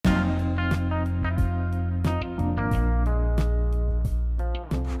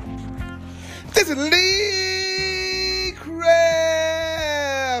This is Lee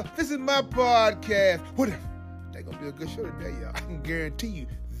Craft. This is my podcast. What if? They're going to be a good show today, y'all. I can guarantee you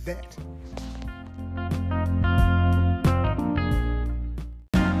that.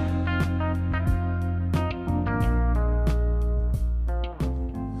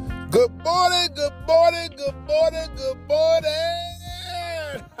 Good morning, good morning, good morning, good morning.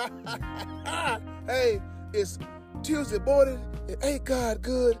 Hey, it's Tuesday morning, and ain't God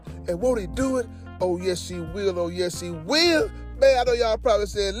good, and won't he do it? Oh, yes, he will, oh, yes, he will. Man, I know y'all probably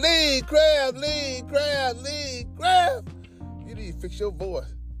said, Lee Craft, Lee Craft, Lee Craft. You need to fix your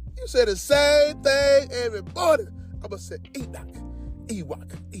voice. You say the same thing every morning. I'm going to say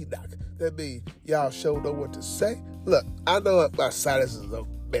Ewok. That means y'all sure know what to say. Look, I know my sinuses are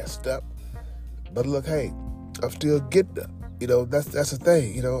messed up, but look, hey, I'm still getting up. You know, that's the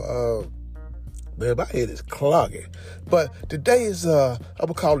thing, you know. Man, my head is clogging. But today is, I'm going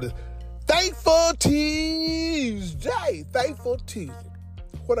to call it Thankful Tuesday. Thankful Tuesday.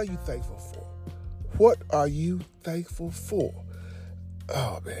 What are you thankful for? What are you thankful for?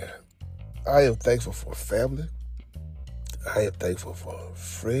 Oh, man. I am thankful for family. I am thankful for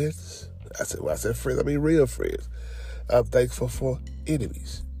friends. When I said friends, I mean real friends. I'm thankful for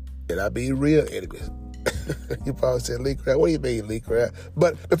enemies. And I mean real enemies. You probably said, Lee Craft, what do you mean, Lee Craft?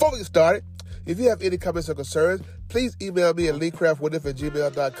 But before we get started, if you have any comments or concerns, please email me at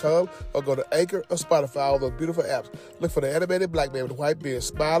leecraftwhatif@gmail.com or go to Anchor or Spotify, all those beautiful apps. Look for the animated black man with a white beard,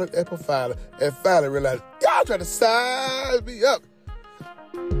 smiling and profiling, and finally realize, y'all trying to size me up.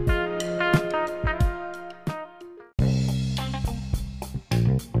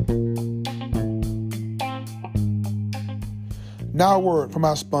 Now a word from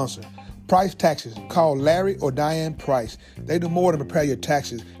our sponsor, Price Taxes. Call Larry or Diane Price. They do more than prepare your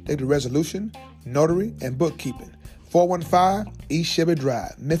taxes. They do resolution, notary, and bookkeeping. 415 East Chevy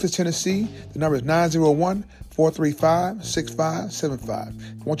Drive, Memphis, Tennessee. The number is 901-435-6575. If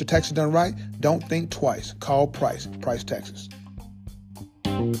you want your taxes done right, don't think twice. Call Price Taxes.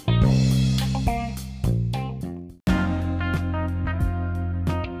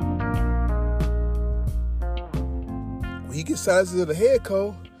 When you get sizes of the head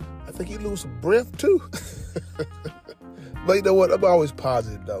cold, I think you lose some breath too. But you know what? I'm always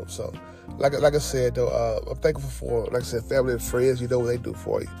positive though. So, like I said though, I'm thankful for, like I said, family and friends. You know what they do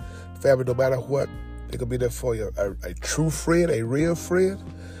for you. Family, no matter what, they're gonna be there for you. A true friend, a real friend,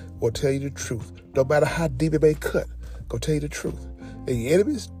 will tell you the truth. No matter how deep it may cut, go tell you the truth. And your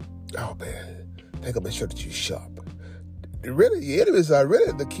enemies, oh man, they're gonna make sure that you're sharp. Really, your enemies are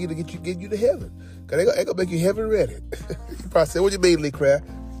really the key to get you to heaven. Cause they're gonna make you heaven ready. You probably say, what do you mean, Lee Craft?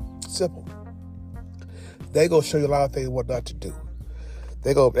 Simple. They gonna show you a lot of things what not to do.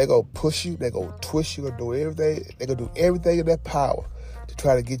 They gonna push you. They gonna twist you and do everything. They gonna do everything in their power to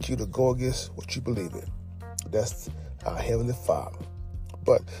try to get you to go against what you believe in. That's our Heavenly Father.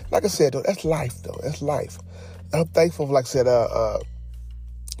 But like I said, though, that's life. Though that's life. I'm thankful, like I said, to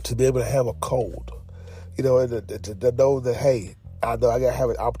be able to have a cold. You know, and to know that, hey, I know I gotta have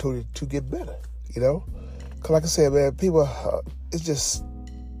an opportunity to get better. You know, cause like I said, man, people, it's just.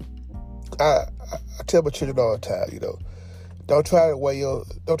 I tell my children all the time, you know, don't try to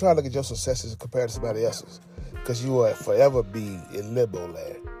look at your successes compared to somebody else's, because you will forever be in limbo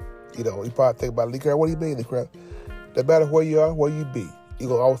land. You know, you probably think about Lee Craft. What do you mean, Lee Craft? No matter where you are, where you be, you're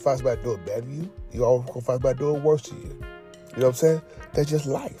going to always find somebody doing better than you. You're always going to find somebody doing worse than you. You know what I'm saying? That's just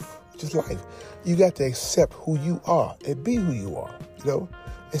life. Just life. You got to accept who you are and be who you are. You know,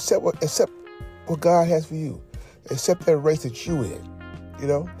 accept what God has for you. Accept that race that you in. You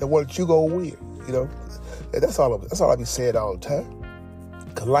know, the one that you gonna win. You know, and that's all I be saying all the time.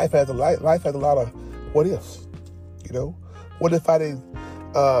 Cause life has a lot of what ifs. You know, what if I didn't?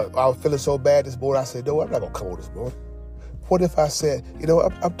 I was feeling so bad this morning. I said, no, I'm not gonna come on this morning. What if I said, you know,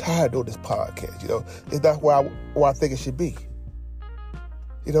 I'm tired of doing this podcast. You know, it's not where I think it should be.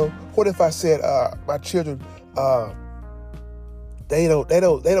 You know, what if I said, my children, they don't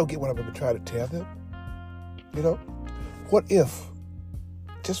get what I've been trying to tell them. You know, what if?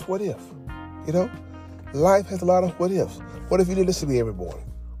 Just what if, you know? Life has a lot of what ifs. What if you didn't listen to me every morning?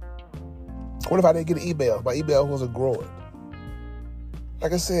 What if I didn't get an email? My email wasn't growing.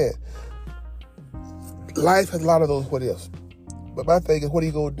 Like I said, life has a lot of those what ifs. But my thing is, what are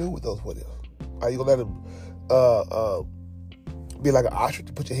you going to do with those what ifs? Are you going to let them be like an ostrich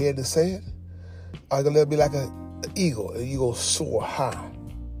to put your head in the sand? Are you going to let them be like an eagle and you go soar high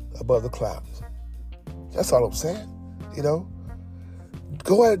above the clouds? That's all I'm saying, you know?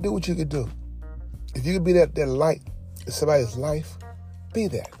 Go ahead and do what you can do. If you can be that light in somebody's life, be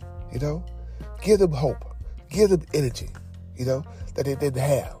that, you know? Give them hope. Give them energy, you know, that they didn't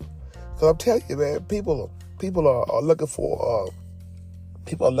have. So I'm telling you, man, people are looking for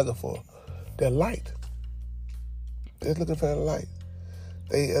their light. They're looking for their light.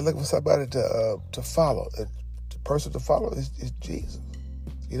 They are looking for somebody to follow. And the person to follow is Jesus.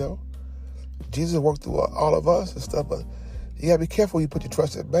 You know, Jesus worked through all of us and stuff, but you gotta be careful when you put your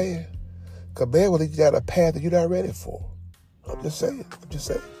trust in man, because man will lead you down a path that you're not ready for. I'm just saying.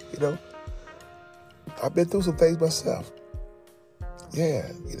 You know, I've been through some things myself. Yeah,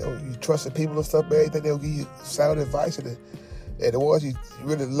 you know, you trust in people and stuff, man. You think they'll give you sound advice, and the ones you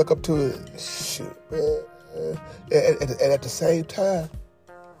really look up to, shoot, man. And at the same time,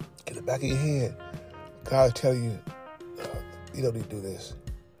 in the back of your head, God's telling you, you don't need to do this.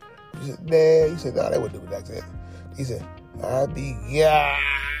 You said, nah. You said, no, they wouldn't do it like that. He said, I'll be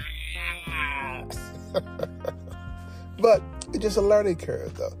But it's just a learning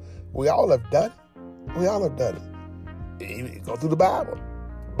curve, though. We all have done it. You go through the Bible.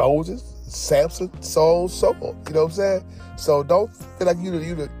 Moses, Samson, so on, so on. You know what I'm saying? So don't feel like you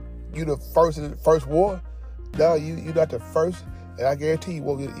the first in the first war. No, you're not the first, and I guarantee you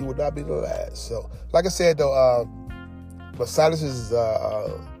will not be the last. So, like I said, though, my sinus is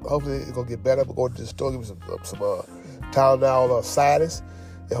hopefully it's gonna get better. I'm going to the store, give me some Tylenol sinus,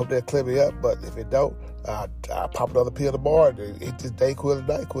 and hope that clear me up. But if it don't, I'll pop another pill tomorrow and eat this Dayquil and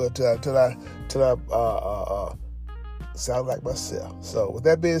NyQuil till I sound like myself. So, with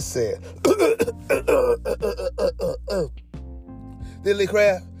that being said, this is Lee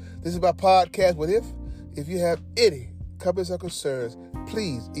Craft. This is my podcast. If you have any comments or concerns,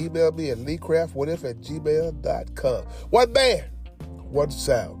 please email me at leecraftwhatif@gmail.com. One man, one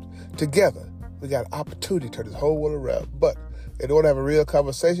sound. Together, we got an opportunity to turn this whole world around. But in order to have a real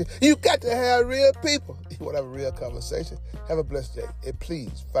conversation, you got to have real people. You want to have a real conversation? Have a blessed day. And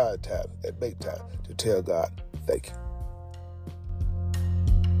please find time and make time to tell God thank you.